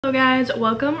Hello guys,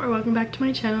 welcome back to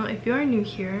my channel if you are new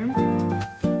here.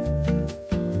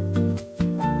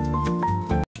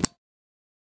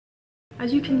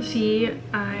 As you can see,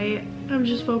 I have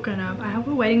just woken up. I have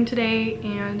a wedding today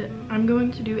and I'm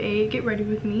going to do a get ready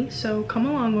with me, so come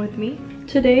along with me.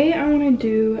 Today I want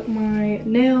to do my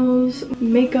nails,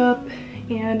 makeup,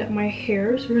 and my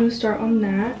hair, so we're going to start on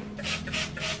that.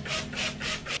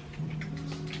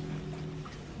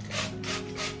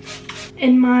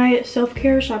 In my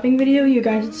self-care shopping video, you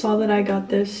guys saw that I got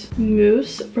this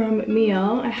mousse from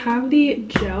Miel. I have the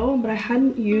gel, but I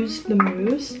hadn't used the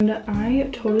mousse, and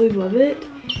I totally love it.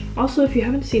 Also, if you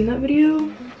haven't seen that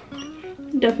video,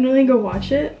 definitely go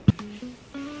watch it.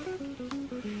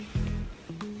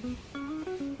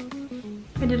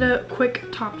 I did a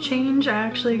quick top change. I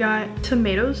actually got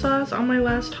tomato sauce on my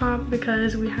last top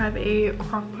because we have a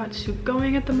crock-pot soup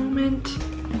going at the moment.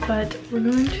 But we're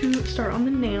going to start on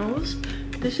the nails.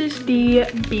 This is the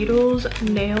Beetles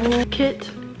nail kit.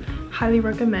 Highly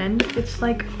recommend. It's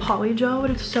like polygel,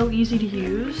 but it's so easy to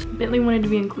use. Bentley wanted to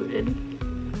be included.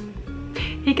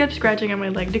 He kept scratching at my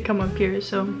leg to come up here,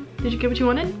 so did you get what you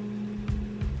wanted?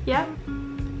 Yeah?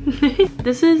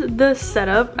 This is the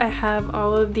setup. I have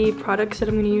all of the products that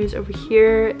I'm going to use over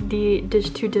here. The dish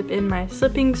to dip in my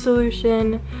slipping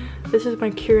solution. This is my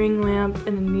curing lamp,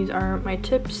 and then these are my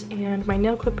tips and my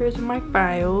nail clippers and my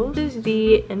files. This is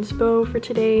the inspo for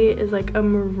today, is like a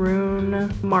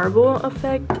maroon marble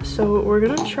effect. So we're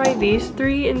gonna try these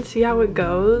three and see how it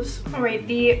goes. Alright,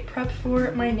 the prep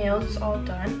for my nails is all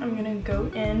done. I'm gonna go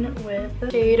in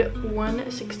with shade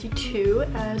 162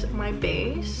 as my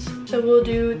base. So we'll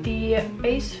do the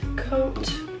base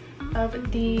coat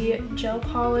of the gel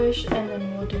polish, and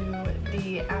then we'll do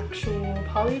the actual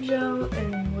polygel,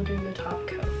 and then we'll do the top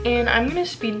coat. And I'm gonna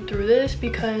speed through this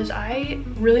because I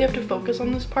really have to focus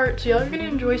on this part, so y'all are gonna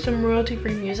enjoy some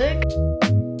royalty-free music.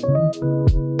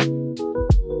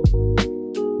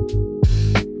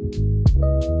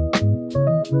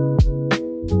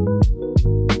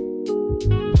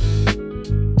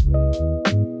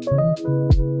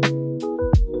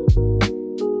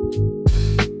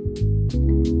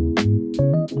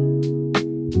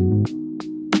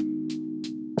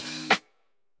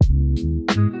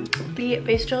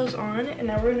 Base gel is on, and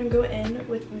now we're gonna go in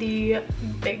with the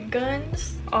big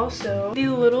guns. Also, the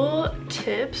little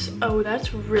tips, oh,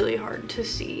 that's really hard to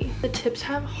see. The tips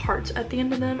have hearts at the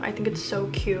end of them. I think it's so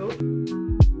cute.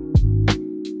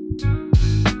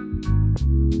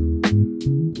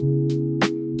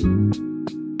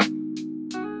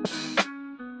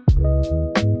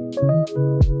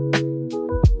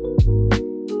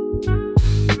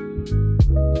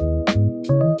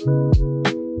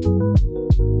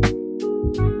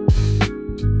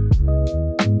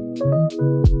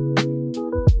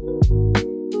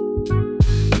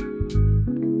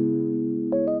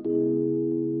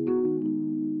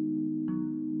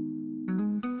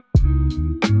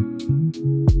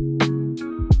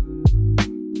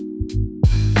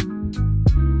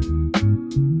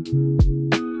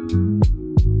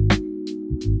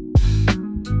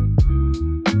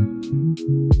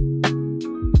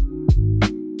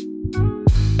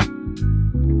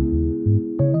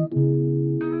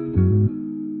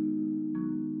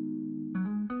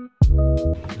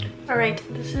 Alright,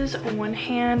 this is one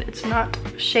hand. It's not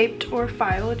shaped or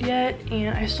filed yet,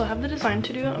 and I still have the design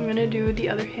to do. I'm gonna do the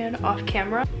other hand off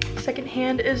camera. Second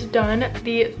hand is done.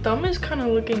 The thumb is kind of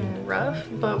looking rough,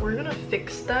 but we're gonna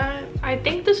fix that. I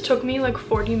think this took me like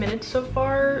 40 minutes so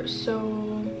far, so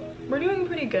we're doing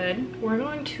pretty good. We're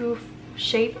going to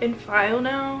shape and file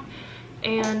now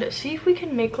and see if we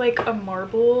can make like a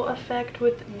marble effect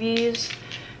with these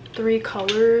three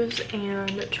colors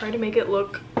and try to make it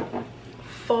look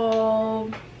fall,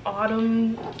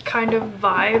 autumn kind of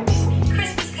vibes.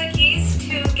 Christmas cookies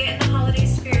to get in the holiday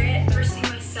spirit. Personally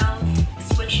myself,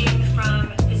 switching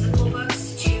from physical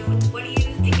books to what do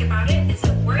you think about it? Is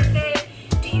it worth it?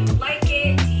 Do you like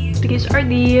it? These are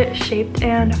the shaped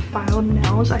and filed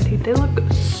nails. I think they look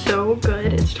so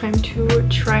good. It's time to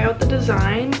try out the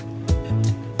design.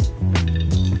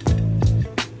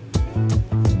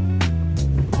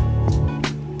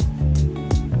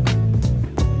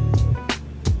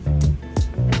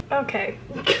 Okay.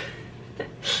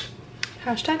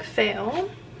 Hashtag fail.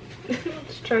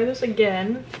 Let's try this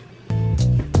again.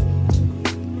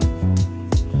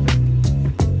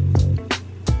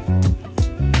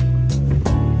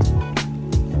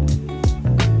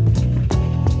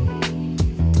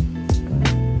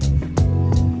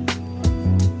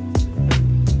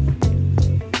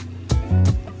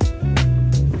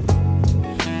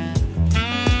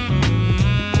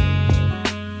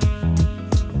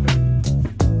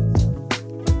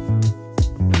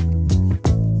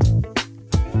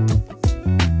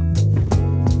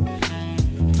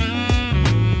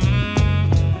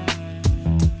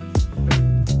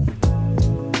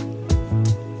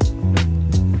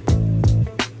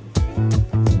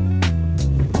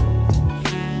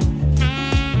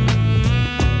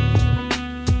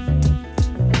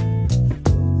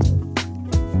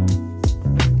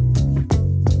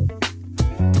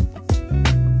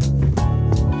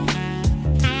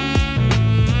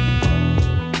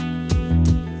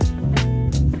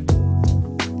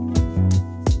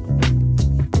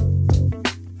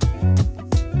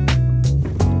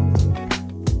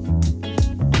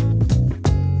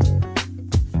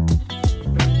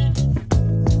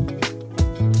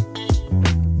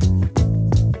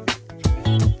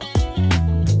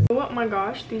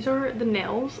 gosh, these are the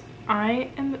nails. I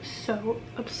am so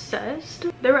obsessed.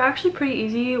 They were actually pretty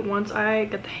easy once I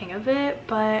got the hang of it,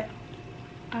 but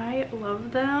I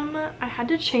love them. I had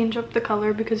to change up the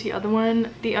color because the other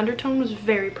one, the undertone was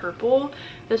very purple.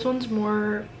 This one's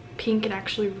more pink and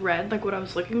actually red, like what I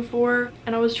was looking for.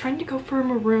 And I was trying to go for a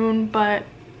maroon, but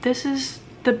this is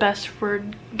the best we're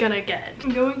gonna get.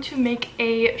 I'm going to make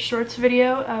a shorts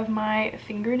video of my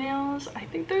fingernails. I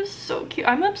think they're so cute.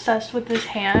 I'm obsessed with this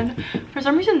hand. For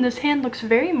some reason, this hand looks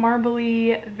very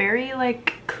marbly, very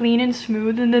like clean and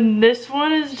smooth. And then this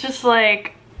one is just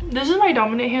like, this is my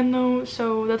dominant hand though,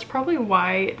 so that's probably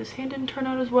why this hand didn't turn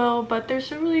out as well, but they're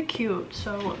so really cute.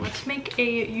 So let's make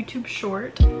a YouTube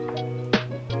short.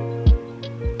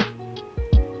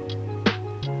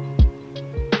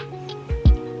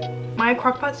 My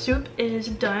crockpot soup is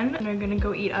done and I'm gonna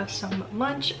go eat us some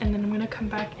lunch, and then I'm gonna come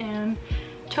back and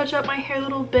touch up my hair a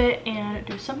little bit and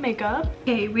do some makeup.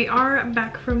 Okay, we are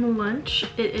back from lunch.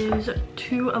 It is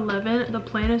 2:11. The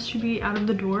plan is to be out of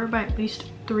the door by at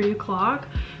least 3 o'clock.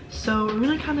 So we're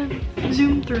gonna kind of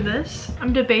zoom through this.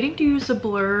 I'm debating to use the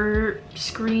blur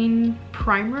screen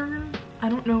primer. I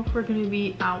don't know if we're gonna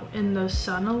be out in the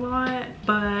sun a lot,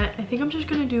 but I think I'm just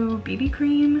gonna do BB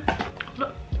cream. Hold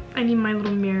up. I need my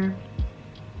little mirror.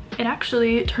 It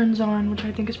actually turns on, which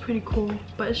I think is pretty cool,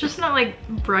 but it's just not like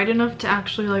bright enough to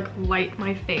actually like light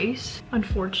my face,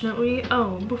 unfortunately.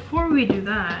 Oh, before we do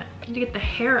that, I need to get the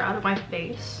hair out of my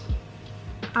face.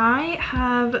 I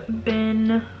have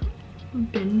been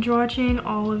binge watching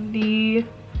all of the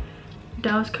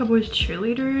Dallas Cowboys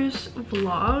cheerleaders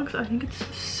vlogs. I think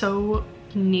it's so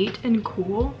neat and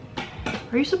cool.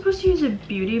 Are you supposed to use a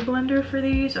beauty blender for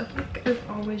these? I think I've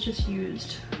always just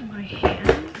used my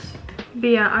hands. But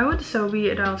yeah, I would so be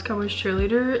a Dallas Cowboys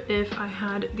cheerleader if I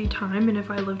had the time and if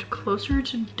I lived closer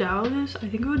to Dallas. I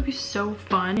think it would be so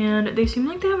fun. And they seem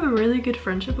like they have a really good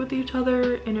friendship with each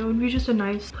other, and it would be just a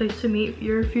nice place to meet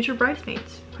your future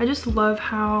bridesmaids. I just love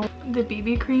how the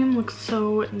BB cream looks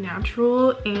so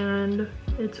natural and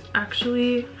it's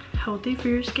actually healthy for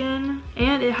your skin,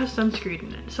 and it has sunscreen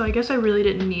in it. So I guess I really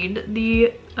didn't need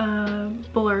the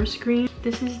blur screen.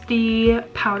 This is the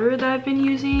powder that I've been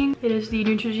using. It is the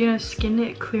Neutrogena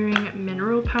Skin Clearing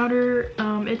Mineral Powder.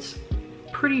 It's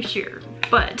pretty sheer,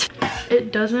 but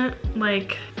it doesn't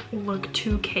like look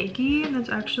too cakey. And that's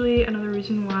actually another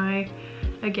reason why,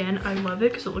 again, I love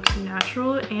it, because it looks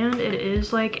natural and it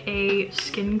is like a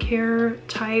skincare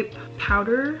type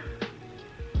powder.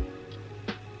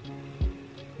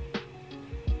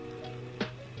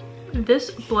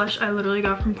 This blush I literally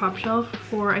got from Pop Shelf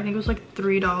for, I think it was like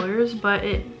 $3, but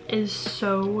it is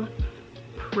so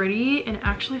pretty and it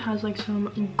actually has like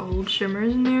some gold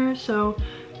shimmers in there. So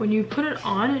when you put it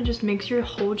on, it just makes your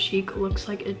whole cheek looks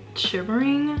like it's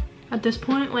shimmering. At this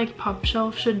point, like, Pop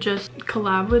Shelf should just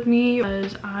collab with me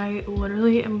because I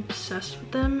literally am obsessed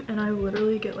with them and I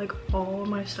literally get like all of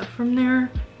my stuff from there.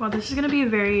 Wow, this is gonna be a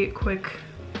very quick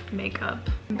makeup.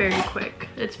 Very quick.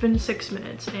 It's been 6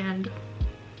 minutes and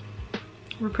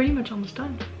we're pretty much almost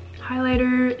done.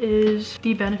 Highlighter is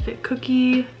the Benefit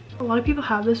Cookie. A lot of people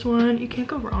have this one. You can't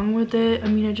go wrong with it. I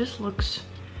mean, it just looks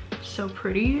so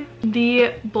pretty.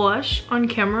 The blush on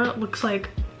camera looks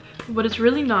like, but it's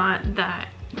really not that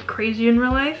crazy in real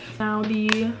life. Now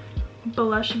the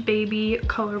Blush Baby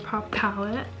ColourPop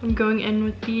palette. I'm going in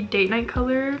with the Date Night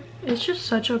color. It's just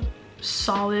such a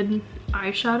solid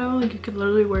eyeshadow. Like, you could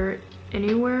literally wear it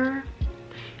anywhere.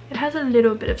 It has a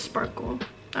little bit of sparkle.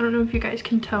 I don't know if you guys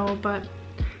can tell, but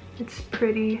it's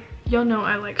pretty. Y'all know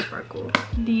I like sparkle.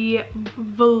 The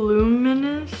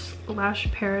Voluminous Lash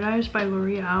Paradise by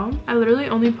L'Oreal. I literally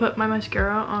only put my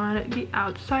mascara on the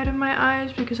outside of my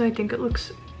eyes because I think it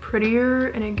looks prettier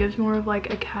and it gives more of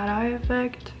like a cat eye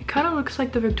effect. It kind of looks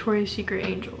like the Victoria's Secret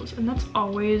Angels, and that's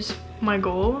always my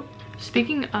goal.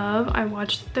 Speaking of, I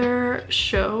watched their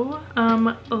show,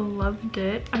 loved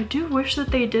it. I do wish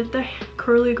that they did the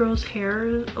curly girls'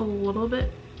 hair a little bit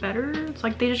better. It's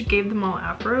like they just gave them all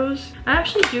afros. I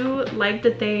actually do like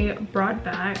that they brought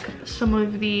back some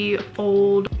of the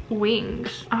old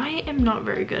wings. I am not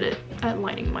very good at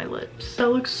lining my lips. That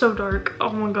looks so dark.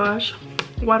 Oh my gosh.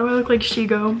 Why do I look like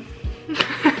Shigo?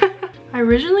 I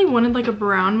originally wanted like a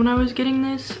brown when I was getting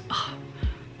this. Ugh.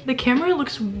 The camera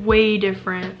looks way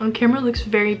different. On camera it looks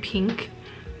very pink.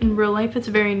 In real life it's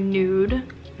very nude.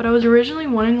 But I was originally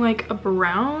wanting like a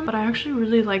brown, but I actually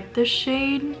really like this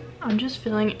shade. I'm just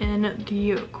filling in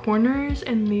the corners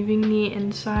and leaving the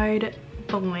inside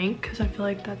blank because I feel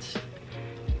like that's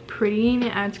pretty and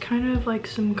it adds kind of like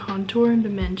some contour and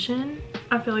dimension.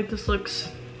 I feel like this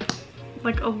looks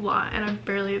like a lot and I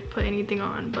barely put anything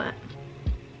on, but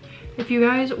if you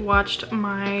guys watched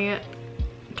my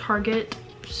Target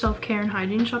self-care and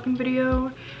hygiene shopping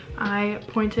video, I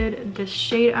pointed this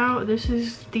shade out. This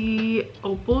is the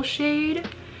opal shade.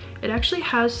 It actually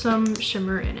has some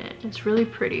shimmer in it. It's really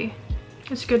pretty.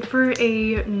 It's good for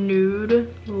a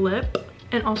nude lip,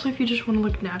 and also if you just want to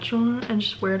look natural and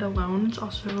just wear it alone, it's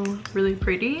also really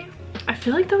pretty. I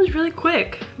feel like that was really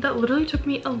quick. That literally took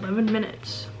me 11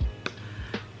 minutes.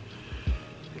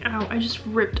 Ow, I just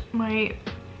ripped my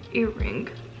earring.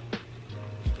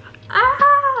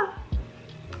 Ah!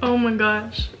 Oh my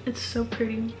gosh, it's so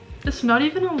pretty. It's not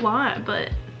even a lot, but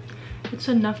it's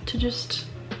enough to just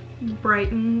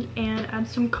brighten and add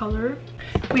some color.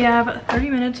 We have 30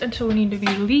 minutes until we need to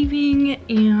be leaving,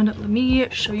 and let me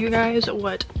show you guys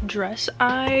what dress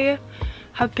I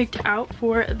have picked out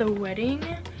for the wedding.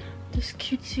 This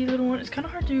cutesy little one. It's kind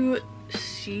of hard to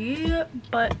see,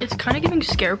 but it's kind of giving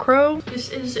scarecrow. This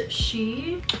is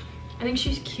she. I think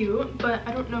she's cute, but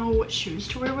I don't know what shoes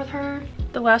to wear with her.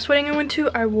 The last wedding I went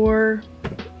to, I wore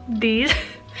these.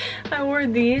 I wore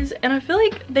these, and I feel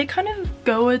like they kind of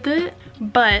go with it.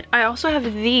 But I also have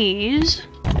these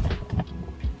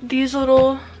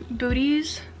little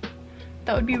booties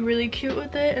that would be really cute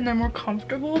with it, and they're more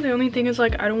comfortable. The only thing is,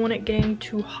 like, I don't want it getting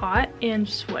too hot and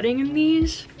sweating in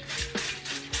these.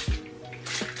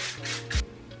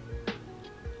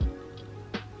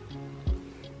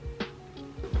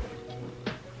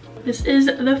 This is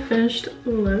the finished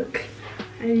look.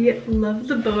 I love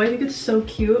the bow. I think it's so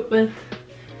cute with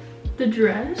the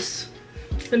dress.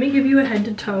 Let me give you a head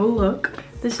to toe look.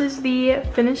 This is the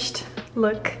finished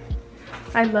look.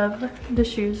 I love the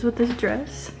shoes with this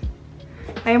dress.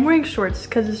 I am wearing shorts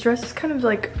because this dress is kind of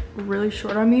like really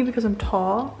short on me because I'm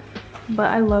tall, but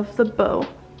I love the bow.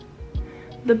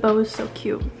 The bow is so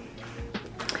cute.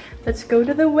 Let's go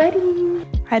to the wedding.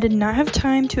 I did not have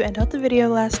time to end out the video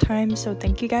last time, so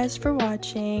thank you guys for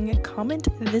watching. Comment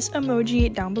this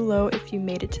emoji down below if you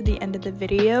made it to the end of the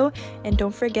video, and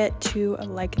don't forget to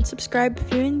like and subscribe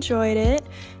if you enjoyed it.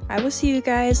 I will see you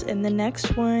guys in the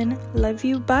next one. Love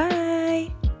you, bye.